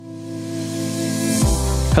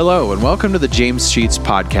Hello, and welcome to the James Sheets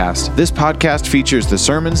Podcast. This podcast features the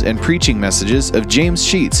sermons and preaching messages of James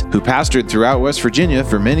Sheets, who pastored throughout West Virginia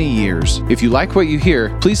for many years. If you like what you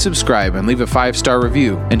hear, please subscribe and leave a 5-star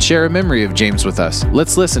review, and share a memory of James with us.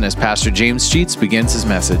 Let's listen as Pastor James Sheets begins his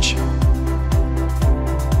message.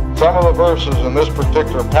 Some of the verses in this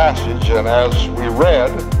particular passage, and as we read,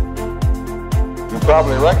 you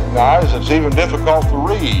probably recognize it's even difficult to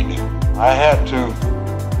read. I had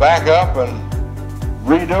to back up and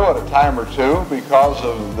redo it a time or two because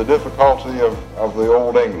of the difficulty of the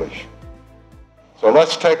Old English. So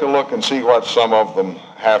let's take a look and see what some of them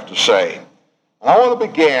have to say. And I want to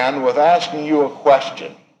begin with asking you a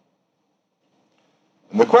question.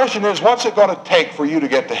 And the question is, what's it going to take for you to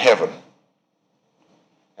get to heaven?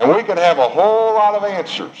 And we could have a whole lot of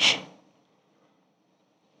answers.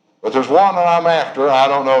 But there's one that I'm after. I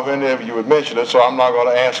don't know if any of you would mention it, so I'm not going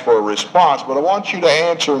to ask for a response. But I want you to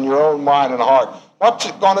answer in your own mind and heart, what's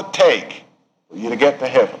it going to take for you to get to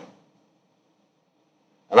heaven?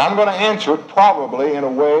 And I'm going to answer it probably in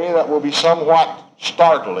a way that will be somewhat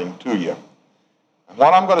startling to you. And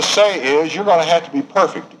what I'm going to say is, you're going to have to be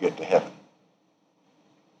perfect to get to heaven.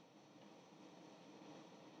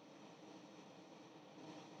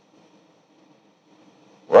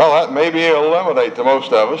 Well, that maybe eliminate to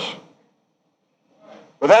most of us.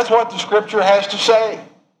 But that's what the Scripture has to say.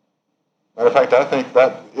 Matter of fact, I think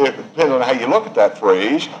that, depending on how you look at that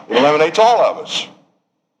phrase, it eliminates all of us.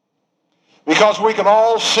 Because we can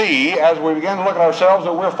all see, as we begin to look at ourselves,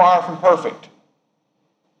 that we're far from perfect.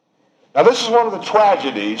 Now, this is one of the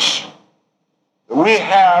tragedies that we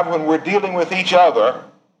have when we're dealing with each other.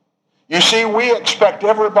 You see, we expect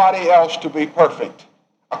everybody else to be perfect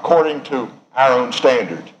according to our own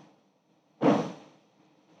standard.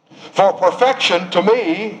 For perfection, to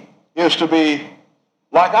me, is to be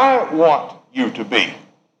like I want you to be.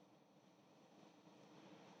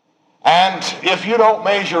 And if you don't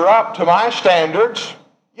measure up to my standards,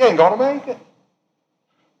 you ain't going to make it.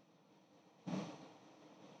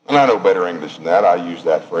 And I know better English than that. I use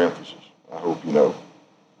that for emphasis. I hope you know.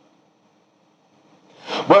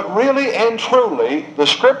 But really and truly, the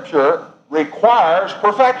Scripture requires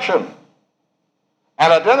perfection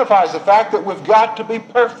and identifies the fact that we've got to be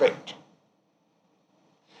perfect.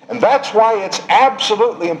 And that's why it's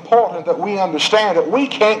absolutely important that we understand that we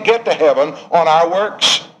can't get to heaven on our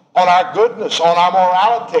works, on our goodness, on our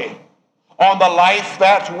morality, on the life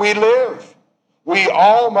that we live. We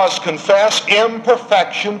all must confess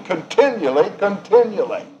imperfection continually.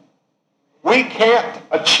 We can't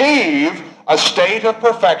achieve a state of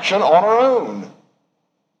perfection on our own.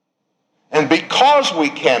 And because we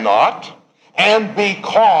cannot, and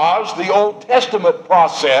because the Old Testament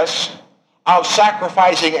process of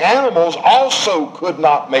sacrificing animals also could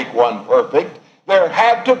not make one perfect, there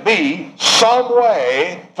had to be some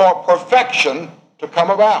way for perfection to come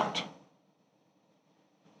about.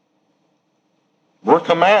 We're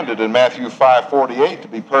commanded in Matthew 5:48 to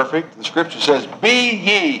be perfect. The Scripture says, "Be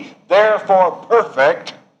ye therefore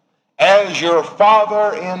perfect as your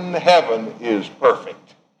Father in heaven is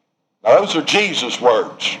perfect." Now those are Jesus'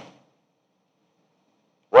 words.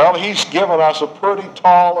 Well, he's given us a pretty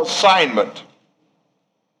tall assignment.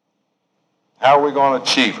 How are we going to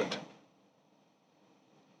achieve it?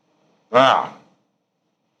 Now,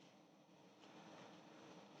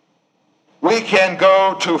 we can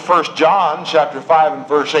go to 1 John chapter 5 and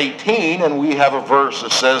verse 18, and we have a verse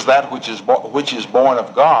that says that which is born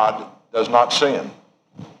of God does not sin.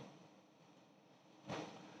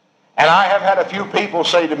 And I have had a few people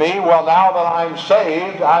say to me, well, now that I'm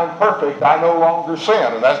saved, I'm perfect, I no longer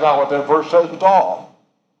sin. And that's not what that verse says at all.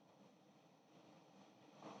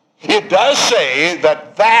 It does say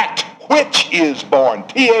that which is born,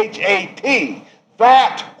 T-H-A-T,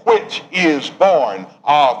 that which is born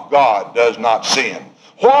of God does not sin.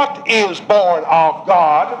 What is born of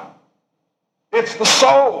God? It's the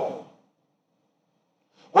soul.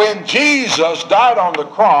 When Jesus died on the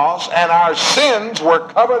cross and our sins were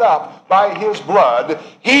covered up by his blood,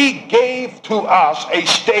 he gave to us a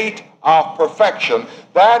state of perfection.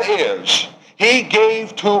 That is, he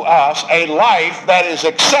gave to us a life that is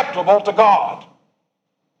acceptable to God.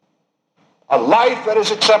 A life that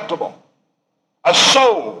is acceptable. A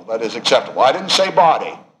soul that is acceptable. I didn't say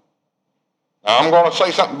body. Now, I'm going to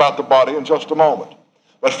say something about the body in just a moment.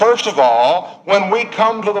 But first of all, when we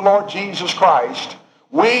come to the Lord Jesus Christ,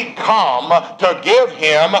 we come to give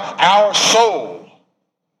him our soul.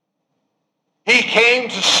 He came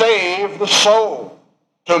to save the soul,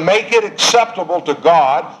 to make it acceptable to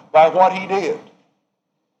God by what he did.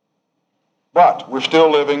 But we're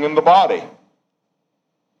still living in the body.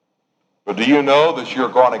 But do you know that you're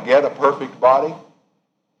going to get a perfect body?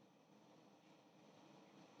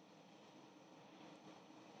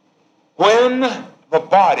 When the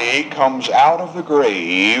body comes out of the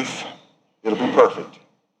grave, it'll be perfect.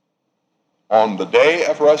 On the day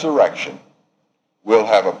of resurrection, we'll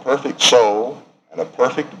have a perfect soul and a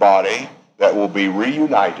perfect body that will be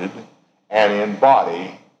reunited, and in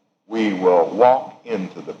body we will walk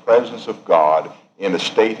into the presence of God in a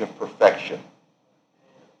state of perfection.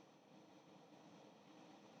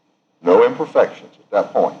 No imperfections at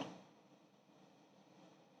that point.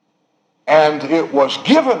 And it was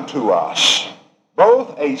given to us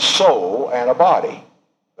both a soul and a body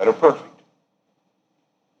that are perfect.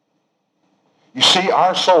 You see,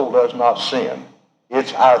 our soul does not sin.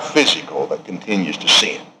 It's our physical that continues to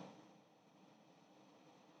sin.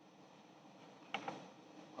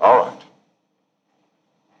 All right.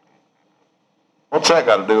 What's that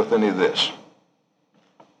got to do with any of this?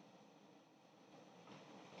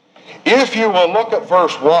 If you will look at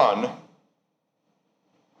verse 1,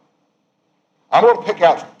 I'm going to pick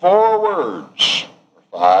out 4 words.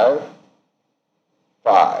 5.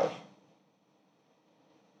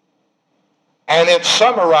 And it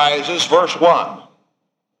summarizes verse 1.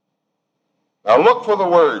 Now look for the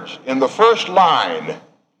words. In the first line,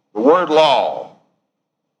 the word law.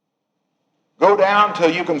 Go down till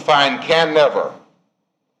you can find can never.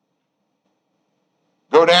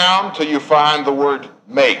 Go down till you find the word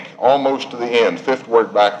make, almost to the end, 5th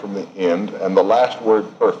word back from the end, and the last word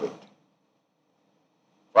perfect.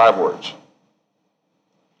 5 words.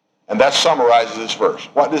 And that summarizes this verse.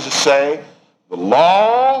 What does it say? The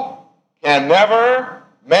law can never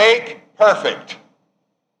make perfect.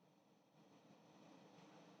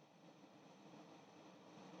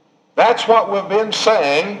 That's what we've been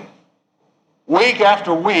saying week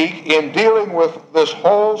after week in dealing with this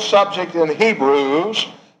whole subject in Hebrews.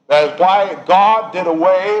 That is why God did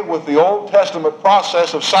away with the Old Testament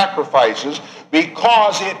process of sacrifices,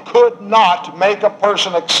 because it could not make a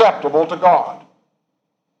person acceptable to God.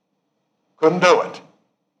 Couldn't do it.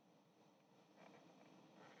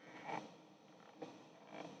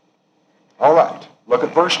 All right, look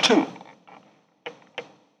at verse 2.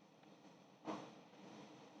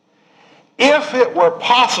 If it were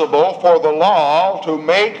possible for the law to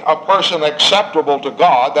make a person acceptable to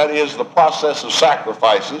God, that is the process of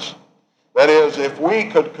sacrifices, that is, if we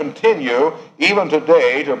could continue even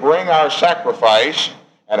today to bring our sacrifice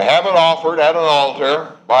and have it offered at an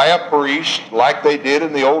altar by a priest like they did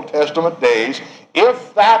in the Old Testament days,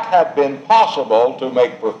 if that had been possible to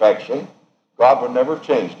make perfection, God would never have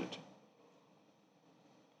changed it.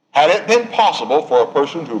 Had it been possible for a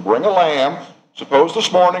person to bring a lamb, suppose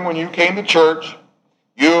this morning when you came to church,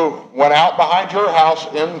 you went out behind your house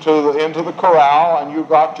into the corral and you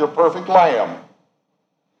got your perfect lamb.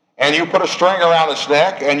 And you put a string around its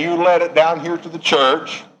neck and you led it down here to the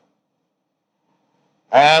church.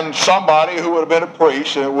 And somebody who would have been a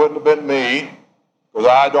priest, and it wouldn't have been me, because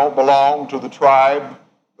I don't belong to the tribe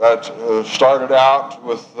that started out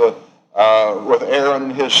with Aaron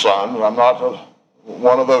and his son. I'm not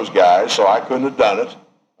one of those guys, so I couldn't have done it.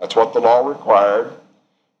 That's what the law required.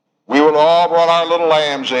 We would all brought our little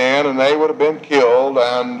lambs in, and they would have been killed,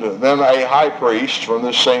 and then a high priest from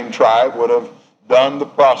this same tribe would have done the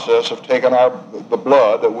process of taking the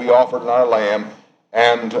blood that we offered in our lamb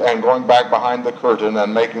and going back behind the curtain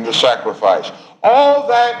and making the sacrifice. All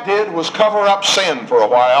that did was cover up sin for a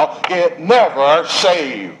while. It never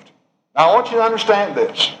saved. Now I want you to understand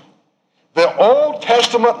this. The Old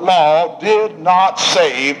Testament law did not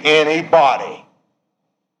save anybody.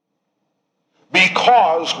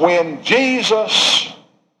 Because when Jesus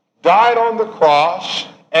died on the cross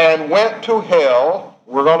and went to hell,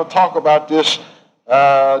 we're going to talk about this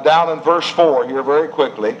down in verse 4 here very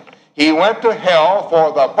quickly. He went to hell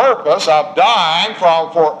for the purpose of dying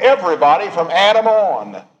for everybody from Adam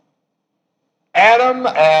on. Adam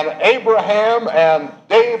and Abraham and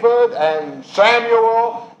David and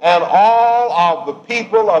Samuel and all of the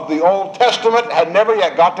people of the Old Testament had never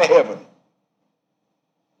yet got to heaven.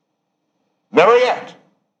 Never yet.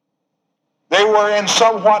 They were in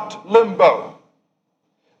somewhat limbo.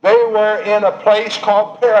 They were in a place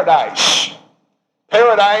called paradise.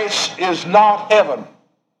 Paradise is not heaven.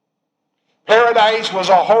 Paradise was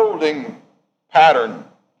a holding pattern,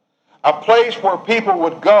 a place where people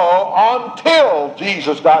would go until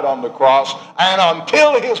Jesus died on the cross and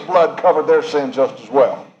until his blood covered their sins just as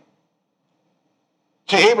well.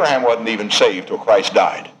 See, Abraham wasn't even saved till Christ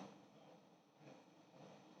died.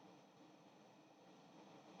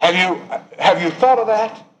 Have you thought of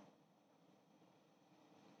that?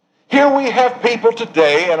 Here we have people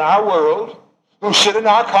today in our world who sit in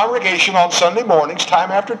our congregation on Sunday mornings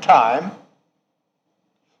time after time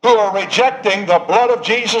who are rejecting the blood of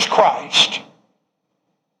Jesus Christ.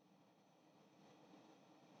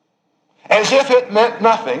 as if it meant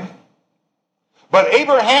nothing. But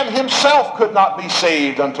Abraham himself could not be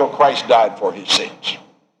saved until Christ died for his sins.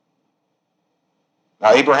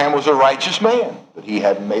 Now, Abraham was a righteous man, but he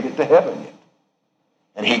hadn't made it to heaven yet.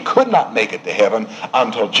 And he could not make it to heaven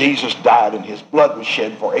until Jesus died and his blood was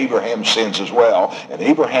shed for Abraham's sins as well. And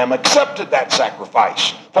Abraham accepted that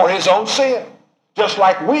sacrifice for his own sin, just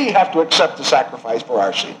like we have to accept the sacrifice for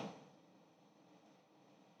our sin.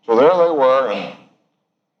 So there they were in a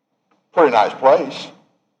pretty nice place,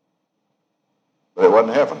 but it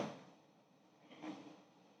wasn't heaven.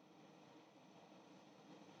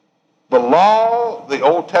 The law, the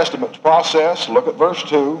Old Testament process, look at verse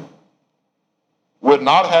 2, would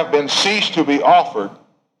not have been ceased to be offered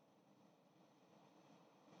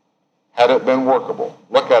had it been workable.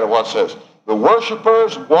 Look at it, what it says. The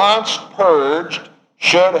worshipers once purged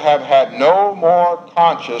should have had no more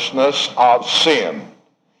consciousness of sin.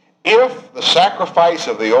 If the sacrifice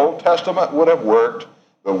of the Old Testament would have worked,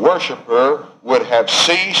 the worshiper would have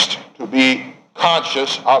ceased to be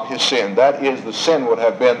conscious of his sin. That is, the sin would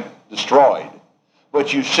have been destroyed.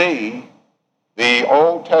 But you see, the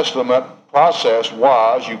Old Testament process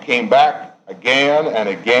was you came back again and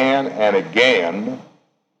again and again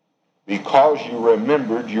because you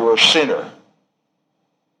remembered you were a sinner.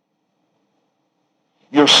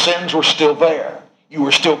 Your sins were still there. You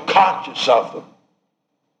were still conscious of them.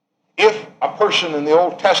 If a person in the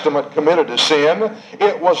Old Testament committed a sin,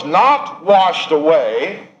 it was not washed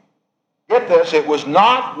away. Get this, it was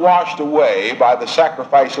not washed away by the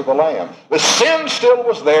sacrifice of the lamb. The sin still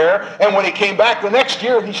was there, and when he came back the next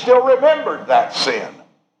year, he still remembered that sin.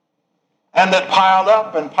 And it piled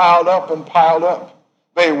up and piled up and piled up.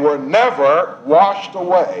 They were never washed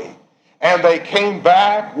away. And they came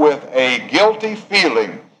back with a guilty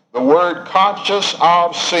feeling. The word conscious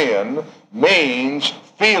of sin means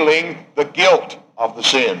feeling the guilt of the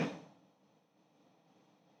sin.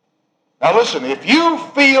 Now listen, if you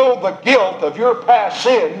feel the guilt of your past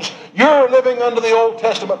sins, you're living under the Old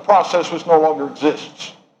Testament process which no longer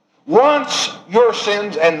exists. Once your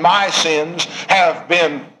sins and my sins have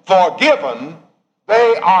been forgiven,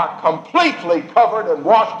 they are completely covered and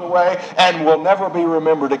washed away and will never be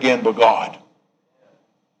remembered again by God.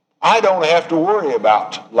 I don't have to worry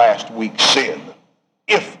about last week's sin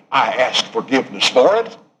if I ask forgiveness for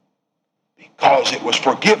it, because it was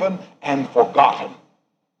forgiven and forgotten.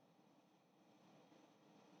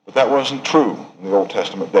 But that wasn't true in the Old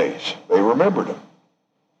Testament days. They remembered him.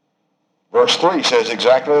 Verse 3 says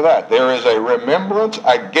exactly that. There is a remembrance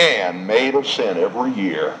again made of sin every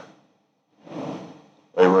year.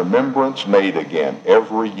 A remembrance made again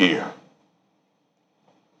every year.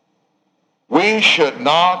 We should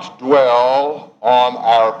not dwell on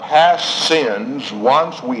our past sins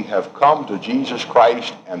once we have come to Jesus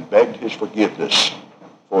Christ and begged his forgiveness,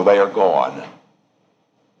 for they are gone.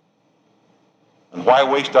 And why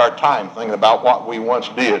waste our time thinking about what we once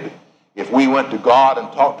did? If we went to God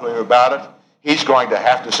and talked to him about it, he's going to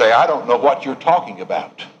have to say, I don't know what you're talking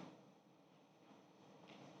about.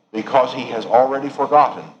 Because he has already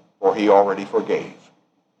forgotten, or he already forgave.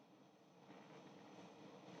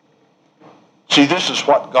 See, this is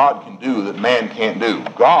what God can do that man can't do.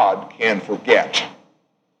 God can forget.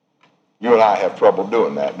 You and I have trouble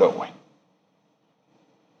doing that, don't we?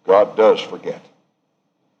 God does forget.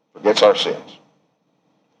 Forgets our sins.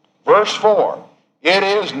 Verse 4, it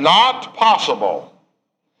is not possible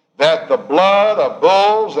that the blood of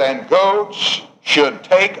bulls and goats should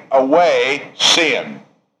take away sin.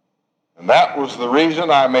 And that was the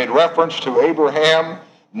reason I made reference to Abraham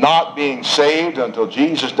not being saved until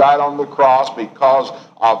Jesus died on the cross, because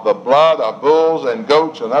of the blood of bulls and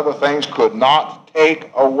goats and other things could not take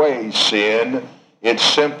away sin. It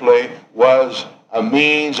simply was a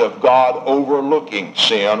means of God overlooking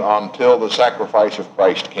sin until the sacrifice of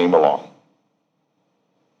Christ came along.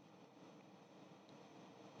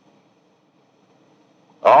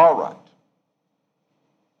 All right.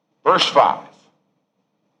 Verse 5.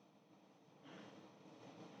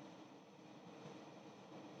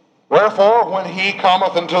 Wherefore, when he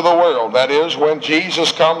cometh into the world, that is, when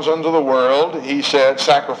Jesus comes into the world, he said,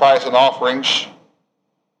 sacrifice and offerings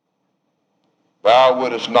thou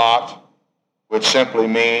wouldest not, which simply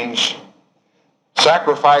means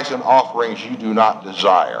sacrifice and offerings you do not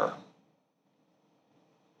desire.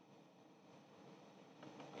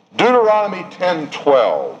 Deuteronomy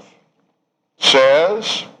 10:12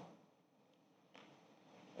 says,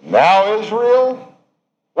 now Israel,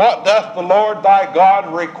 what doth the Lord thy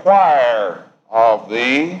God require of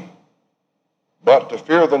thee, but to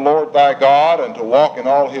fear the Lord thy God, and to walk in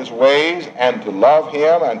all his ways, and to love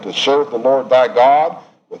him, and to serve the Lord thy God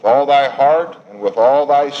with all thy heart and with all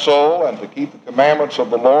thy soul, and to keep the commandments of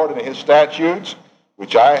the Lord and his statutes,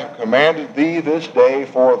 which I have commanded thee this day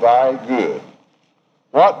for thy good.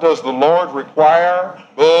 What does the Lord require?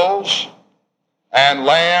 Bulls and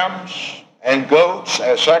lambs and goats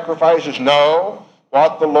as sacrifices? No.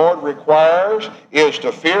 What the Lord requires is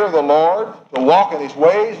to fear the Lord, to walk in his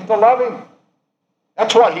ways, and to love him.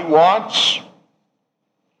 That's what he wants.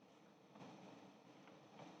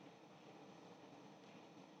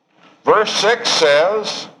 Verse 6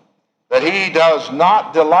 says that he does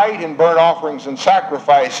not delight in burnt offerings and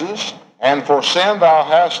sacrifices, and for sin thou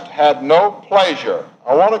hast had no pleasure.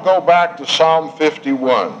 I want to go back to Psalm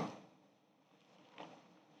 51.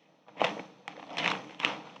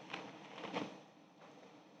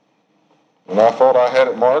 And I thought I had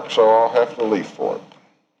it marked, so I'll have to leaf for it.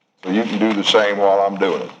 So you can do the same while I'm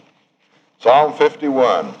doing it. Psalm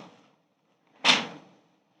 51.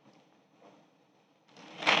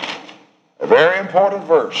 A very important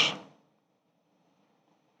verse.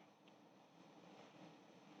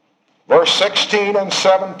 Verse 16 and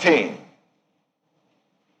 17.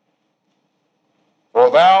 For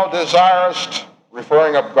thou desirest,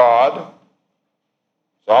 referring of God,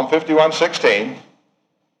 Psalm 51:16,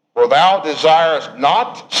 for thou desirest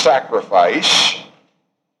not sacrifice,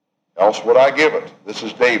 else would I give it. This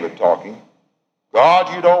is David talking.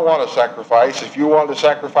 God, you don't want a sacrifice. If you wanted a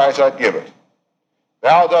sacrifice, I'd give it.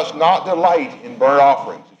 Thou dost not delight in burnt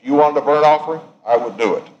offerings. If you wanted a burnt offering, I would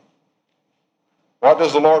do it. What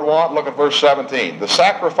does the Lord want? Look at verse 17. The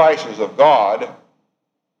sacrifices of God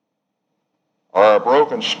are a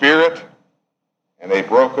broken spirit and a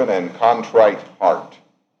broken and contrite heart.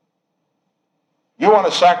 You want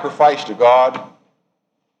to sacrifice to God?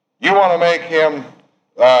 You want to make him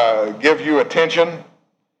give you attention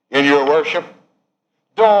in your worship?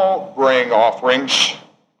 Don't bring offerings.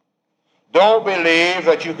 Don't believe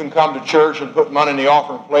that you can come to church and put money in the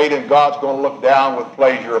offering plate and God's going to look down with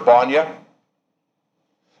pleasure upon you.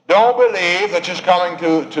 Don't believe that just coming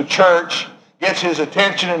to church gets his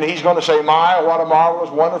attention and he's going to say, my, what a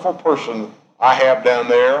marvelous, wonderful person I have down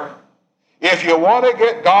there. If you want to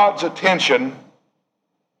get God's attention,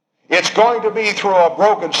 it's going to be through a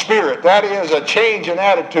broken spirit. That is a change in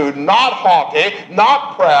attitude, not haughty,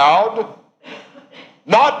 not proud,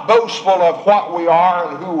 not boastful of what we are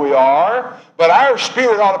and who we are, but our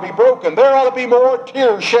spirit ought to be broken. There ought to be more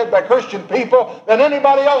tears shed by Christian people than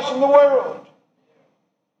anybody else in the world.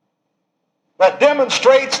 That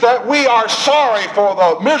demonstrates that we are sorry for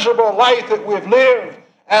the miserable life that we've lived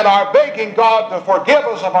and are begging God to forgive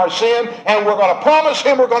us of our sin, and we're going to promise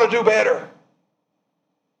him we're going to do better.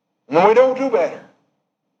 And then we don't do better.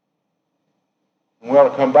 And we ought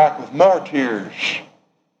to come back with more tears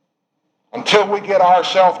until we get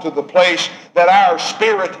ourselves to the place that our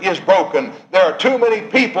spirit is broken. There are too many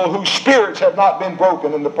people whose spirits have not been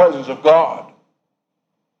broken in the presence of God.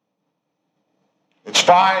 It's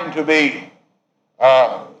fine to be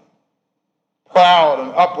proud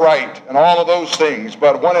and upright and all of those things,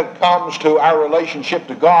 but when it comes to our relationship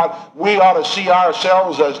to God, we ought to see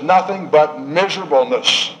ourselves as nothing but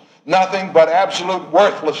miserableness, nothing but absolute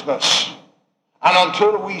worthlessness. And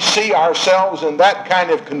until we see ourselves in that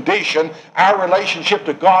kind of condition, our relationship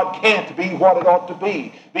to God can't be what it ought to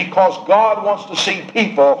be, because God wants to see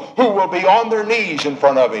people who will be on their knees in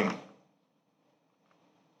front of him.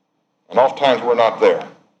 And oftentimes we're not there.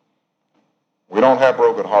 We don't have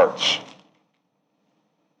broken hearts.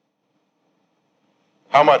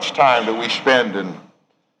 How much time do we spend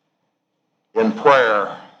in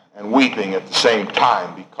prayer and weeping at the same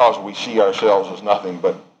time because we see ourselves as nothing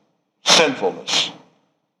but sinfulness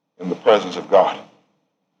in the presence of God?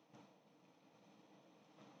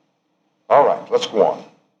 All right, let's go on.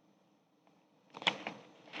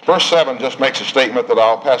 Verse 7 just makes a statement that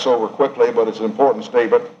I'll pass over quickly, but it's an important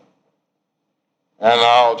statement. And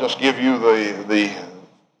I'll just give you the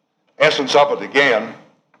essence of it again.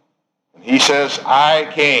 He says, I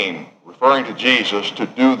came, referring to Jesus, to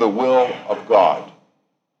do the will of God.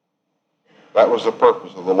 That was the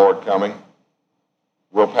purpose of the Lord coming.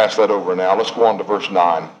 We'll pass that over now. Let's go on to verse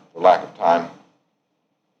 9 for lack of time.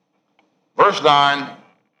 Verse 9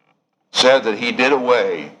 said that he did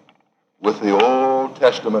away with the Old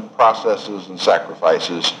Testament processes and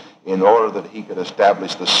sacrifices in order that he could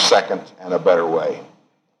establish the second and a better way.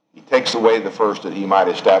 He takes away the first that he might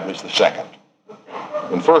establish the second.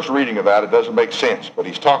 In first reading of that, it doesn't make sense, but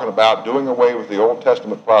he's talking about doing away with the Old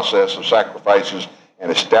Testament process of sacrifices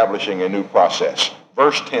and establishing a new process.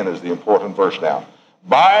 Verse 10 is the important verse now.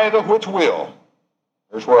 By the which will,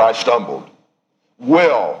 here's where I stumbled,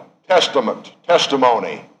 will, testament,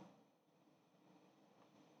 testimony.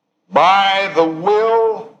 By the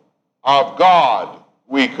will of God,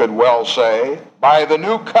 we could well say, by the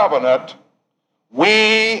new covenant,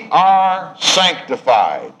 we are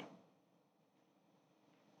sanctified.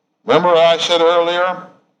 Remember I said earlier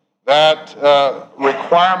that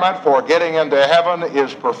requirement for getting into heaven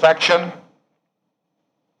is perfection?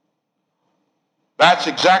 That's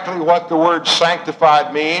exactly what the word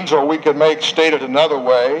sanctified means, or we could state it another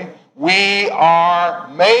way. We are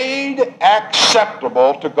made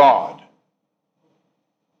acceptable to God.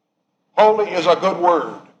 Holy is a good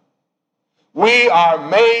word. We are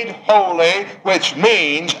made holy, which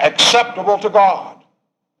means acceptable to God.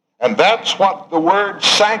 And that's what the word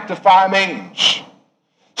sanctify means.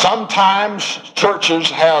 Sometimes churches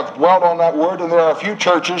have dwelt on that word, and there are a few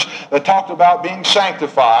churches that talked about being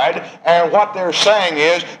sanctified, and what they're saying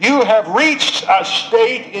is, you have reached a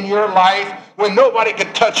state in your life when nobody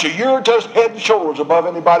can touch you. You're just head and shoulders above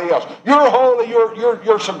anybody else. You're holy,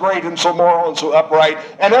 you're so great and so moral and so upright,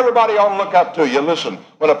 and everybody ought to look up to you. Listen,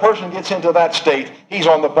 when a person gets into that state, he's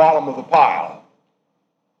on the bottom of the pile.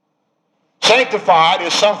 Sanctified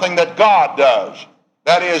is something that God does.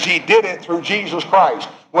 That is, he did it through Jesus Christ.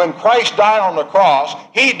 When Christ died on the cross,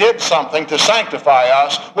 he did something to sanctify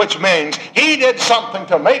us, which means he did something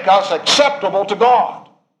to make us acceptable to God.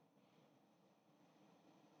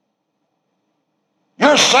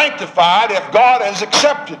 You're sanctified if God has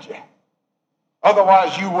accepted you.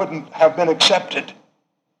 Otherwise, you wouldn't have been accepted.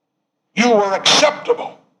 You were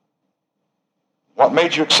acceptable. What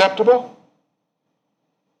made you acceptable?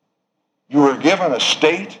 You were given a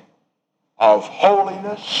state of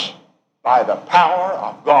holiness by the power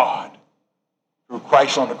of God through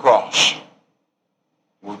Christ on the cross.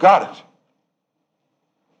 We've got it.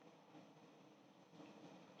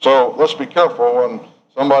 So let's be careful when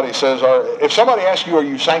somebody says, if somebody asks you, are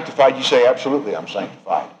you sanctified? You say, absolutely, I'm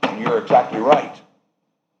sanctified. And you're exactly right.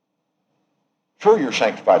 Sure, you're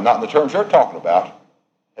sanctified, not in the terms they're talking about.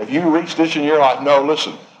 Have you reached this in your life? No,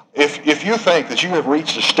 listen. If you think that you have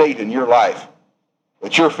reached a state in your life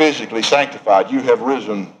that you're physically sanctified, you have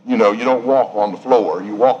risen, you don't walk on the floor,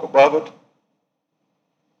 you walk above it,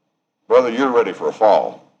 brother, you're ready for a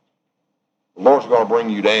fall. The Lord's going to bring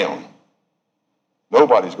you down.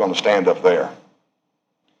 Nobody's going to stand up there.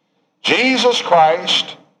 Jesus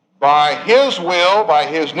Christ, by his will, by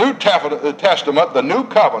his New Testament, the new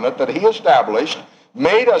covenant that he established,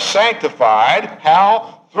 made us sanctified.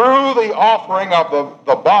 How? Through the offering of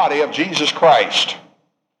the body of Jesus Christ.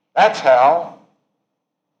 That's how.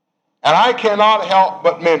 And I cannot help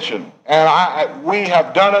but mention, and we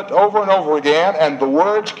have done it over and over again, and the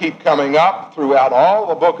words keep coming up throughout all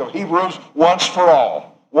the book of Hebrews, once for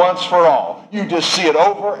all. Once for all. You just see it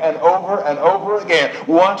over and over and over again.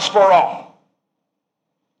 Once for all.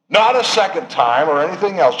 Not a second time or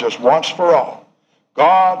anything else, just once for all.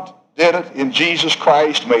 God did it in Jesus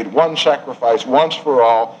Christ, made one sacrifice once for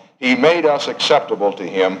all. He made us acceptable to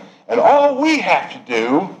him. And all we have to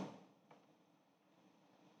do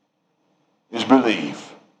is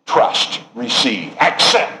believe, trust, receive,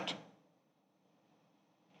 accept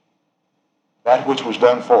that which was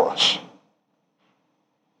done for us.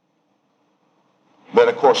 Then,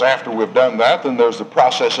 of course, after we've done that, then there's the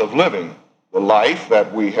process of living the life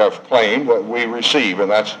that we have claimed that we receive,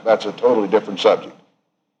 and that's a totally different subject.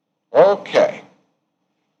 Okay.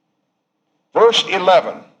 Verse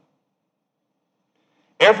 11.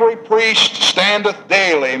 Every priest standeth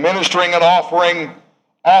daily, ministering and offering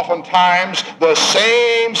oftentimes the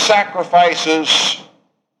same sacrifices.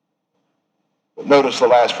 But notice the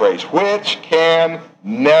last phrase, which can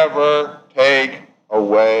never take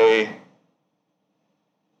away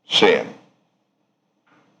sin.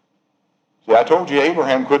 See, I told you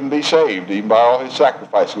Abraham couldn't be saved even by all his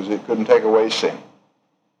sacrifices because it couldn't take away sin.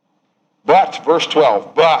 But, verse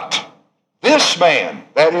 12, but this man,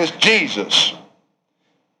 that is Jesus,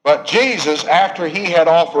 but Jesus, after he had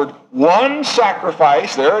offered one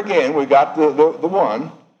sacrifice, there again we got the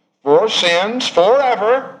one, for sins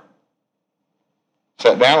forever,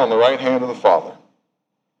 sat down on the right hand of the Father.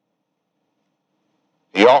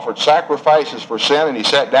 He offered sacrifices for sin, and he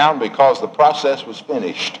sat down because the process was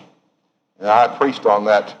finished. And I preached on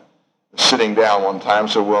that sitting down one time,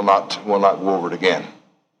 so we'll not go over it again.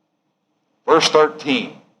 Verse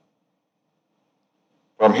 13.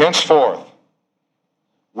 From henceforth,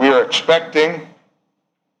 we are expecting,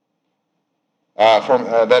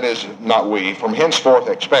 that is, not we, from henceforth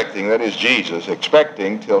expecting, that is Jesus,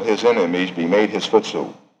 expecting till his enemies be made his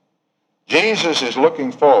footstool. Jesus is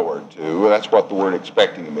looking forward to, that's what the word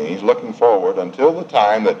expecting means, looking forward until the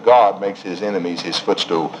time that God makes his enemies his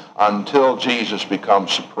footstool, until Jesus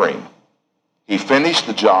becomes supreme. He finished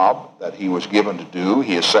the job that he was given to do.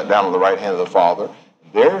 He is set down on the right hand of the Father.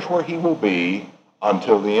 There's where he will be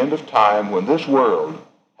until the end of time, when this world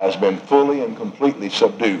has been fully and completely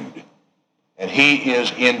subdued. And he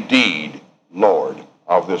is indeed Lord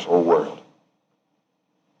of this whole world.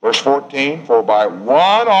 Verse 14, for by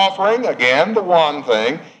one offering, again the one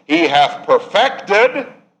thing, he hath perfected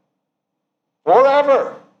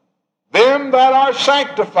forever them that are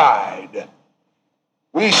sanctified.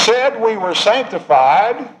 We said we were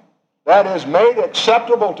sanctified, that is, made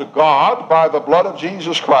acceptable to God by the blood of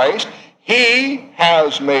Jesus Christ. He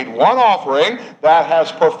has made one offering that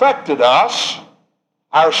has perfected us,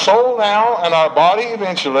 our soul now and our body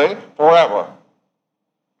eventually, forever.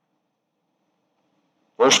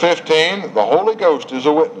 Verse 15, the Holy Ghost is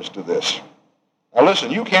a witness to this. Now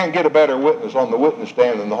listen, you can't get a better witness on the witness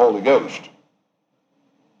stand than the Holy Ghost.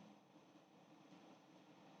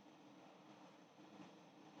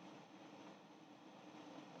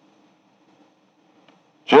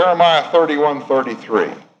 Jeremiah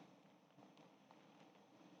 31:33.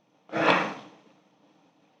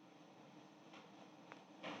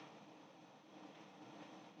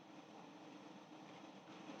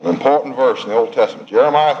 An important verse in the Old Testament.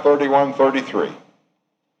 Jeremiah 31:33.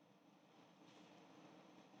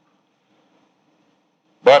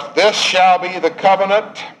 But this shall be the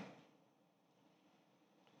covenant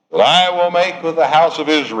that I will make with the house of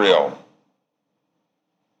Israel.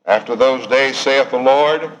 After those days, saith the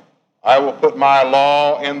Lord, I will put my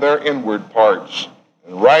law in their inward parts,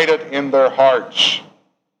 and write it in their hearts,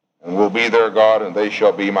 and will be their God, and they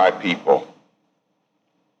shall be my people.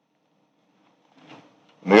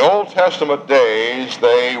 In the Old Testament days,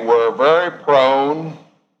 they were very prone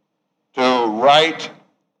to write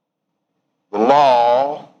the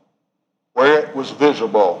law where it was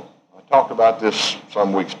visible. I talked about this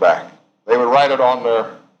some weeks back. They would write it on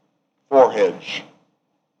their foreheads,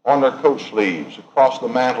 on their coat sleeves, across the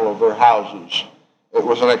mantle of their houses. It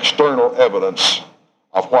was an external evidence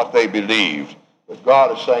of what they believed. But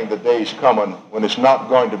God is saying the day's coming when it's not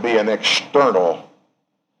going to be an external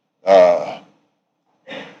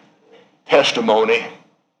testimony.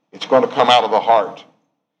 It's going to come out of the heart.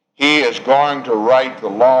 He is going to write the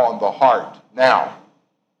law on the heart. Now,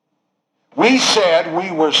 we said we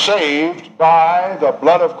were saved by the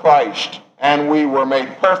blood of Christ, and we were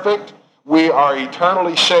made perfect. We are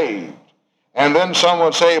eternally saved. And then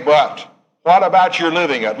someone say, but what about your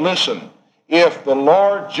living it? Listen, if the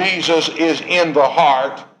Lord Jesus is in the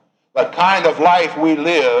heart, the kind of life we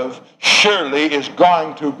live surely is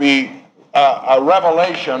going to be a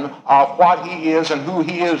revelation of what he is and who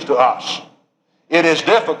he is to us. It is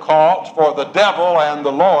difficult for the devil and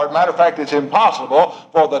the Lord, matter of fact, it's impossible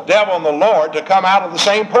for the devil and the Lord to come out of the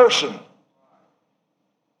same person.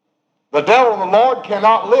 The devil and the Lord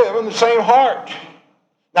cannot live in the same heart.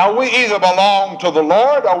 Now, we either belong to the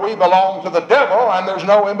Lord or we belong to the devil, and there's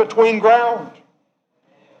no in-between ground.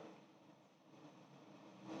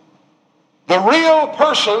 The real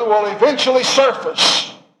person will eventually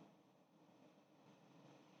surface.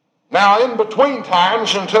 Now, in between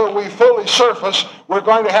times, until we fully surface, we're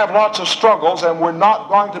going to have lots of struggles, and we're not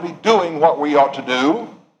going to be doing what we ought to do.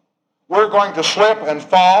 We're going to slip and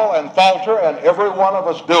fall and falter, and every one of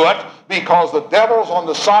us do it, because the devil's on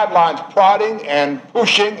the sidelines prodding and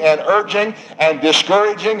pushing and urging and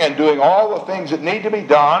discouraging and doing all the things that need to be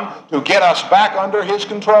done to get us back under his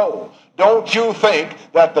control. Don't you think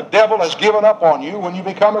that the devil has given up on you when you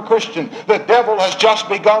become a Christian. The devil has just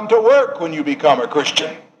begun to work when you become a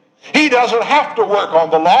Christian. He doesn't have to work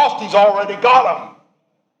on the lost. He's already got them.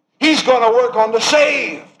 He's going to work on the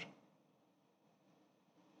saved.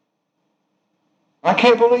 I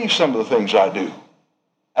can't believe some of the things I do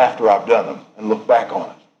after I've done them and look back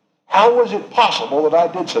on it. How was it possible that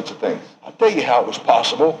I did such a thing? I'll tell you how it was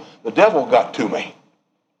possible. The devil got to me.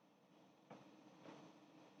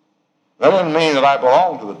 That doesn't mean that I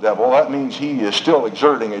belong to the devil. That means he is still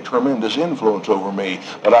exerting a tremendous influence over me.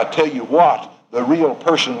 But I tell you what, the real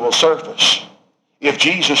person will surface. If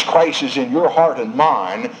Jesus Christ is in your heart and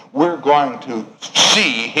mind, we're going to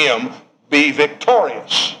see him be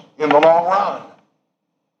victorious in the long run.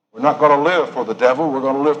 We're not going to live for the devil. We're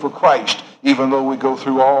going to live for Christ, even though we go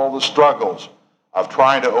through all the struggles of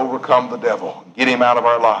trying to overcome the devil and get him out of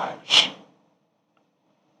our lives.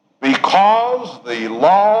 Because the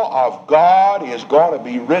law of God is going to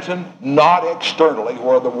be written not externally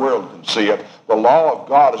where the world can see it. The law of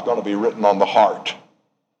God is going to be written on the heart.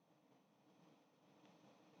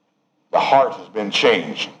 The heart has been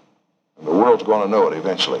changed, and the world's going to know it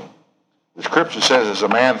eventually. The scripture says, as a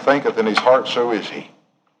man thinketh in his heart, so is he.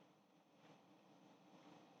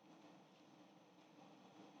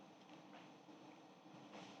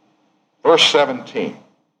 Verse 17.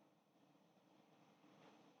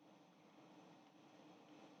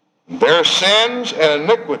 Their sins and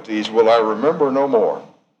iniquities will I remember no more.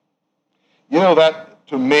 You know, that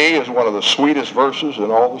to me is one of the sweetest verses in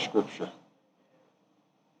all the Scripture.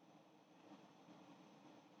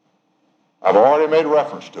 I've already made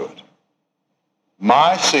reference to it.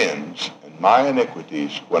 My sins and my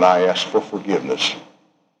iniquities, when I ask for forgiveness,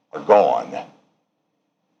 are gone.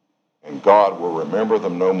 And God will remember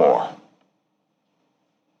them no more.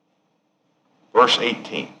 Verse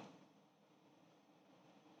 18.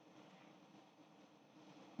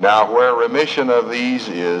 Now, where remission of these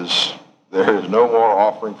is, there is no more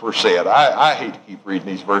offering for sin. I hate to keep reading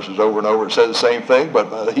these verses over and over. It says the same thing,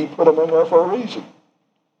 but he put them in there for a reason.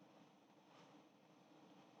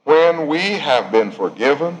 When we have been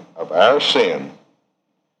forgiven of our sin,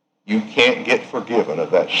 you can't get forgiven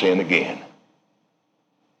of that sin again,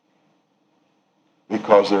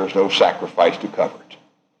 because there is no sacrifice to cover it.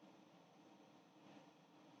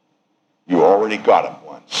 You already got it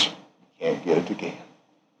once. You can't get it again.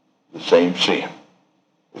 The same sin.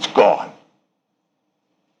 It's gone.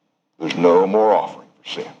 There's no more offering for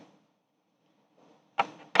sin.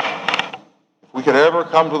 If we could ever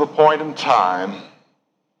come to the point in time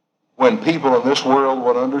when people in this world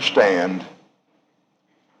would understand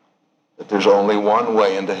that there's only one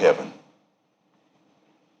way into heaven.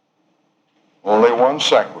 Only one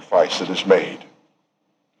sacrifice that is made.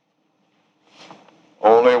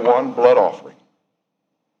 Only one blood offering.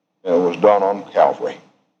 And it was done on Calvary.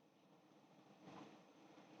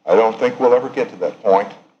 I don't think we'll ever get to that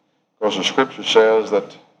point, because the Scripture says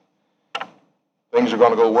that things are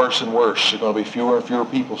going to go worse and worse. There's going to be fewer and fewer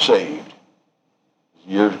people saved as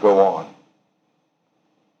years go on,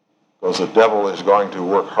 because the devil is going to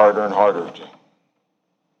work harder and harder to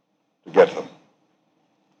get them.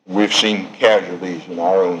 We've seen casualties in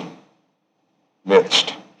our own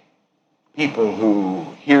midst. People who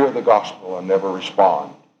hear the gospel and never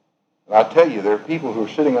respond. And I tell you, there are people who are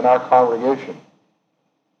sitting in our congregation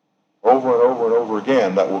over and over and over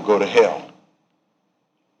again that will go to hell.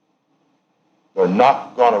 They're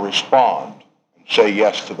not going to respond and say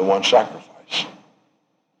yes to the one sacrifice,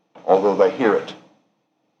 although they hear it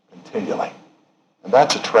continually. And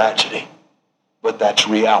that's a tragedy, but that's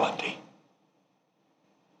reality.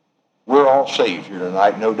 We're all saved here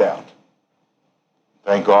tonight, no doubt.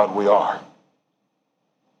 Thank God we are.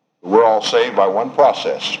 But we're all saved by one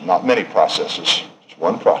process, not many processes, just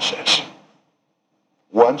one process.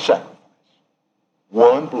 One sacrifice.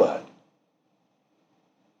 One blood.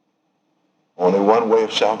 Only one way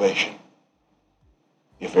of salvation.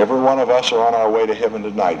 If every one of us are on our way to heaven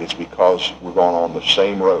tonight, it's because we're going on the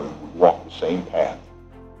same road. We walk the same path.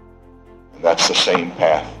 And that's the same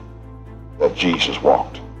path that Jesus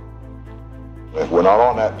walked. And if we're not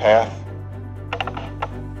on that path,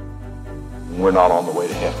 we're not on the way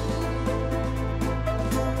to heaven.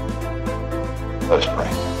 Let us pray.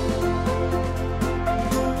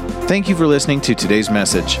 Thank you for listening to today's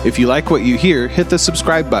message. If you like what you hear, hit the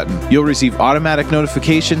subscribe button. You'll receive automatic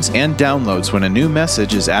notifications and downloads when a new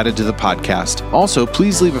message is added to the podcast. Also,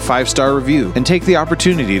 please leave a 5-star review and take the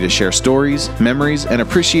opportunity to share stories, memories, and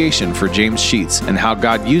appreciation for James Sheets and how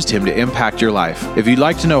God used him to impact your life. If you'd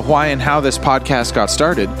like to know why and how this podcast got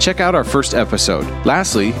started, check out our first episode.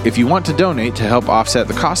 Lastly, if you want to donate to help offset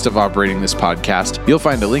the cost of operating this podcast, you'll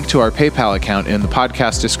find a link to our PayPal account in the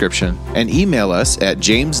podcast description, and email us at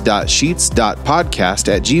james.sheets.podcast@gmail.com.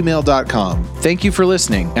 Thank you for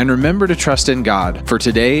listening, and remember to trust in God for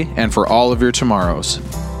today and for all of your tomorrows.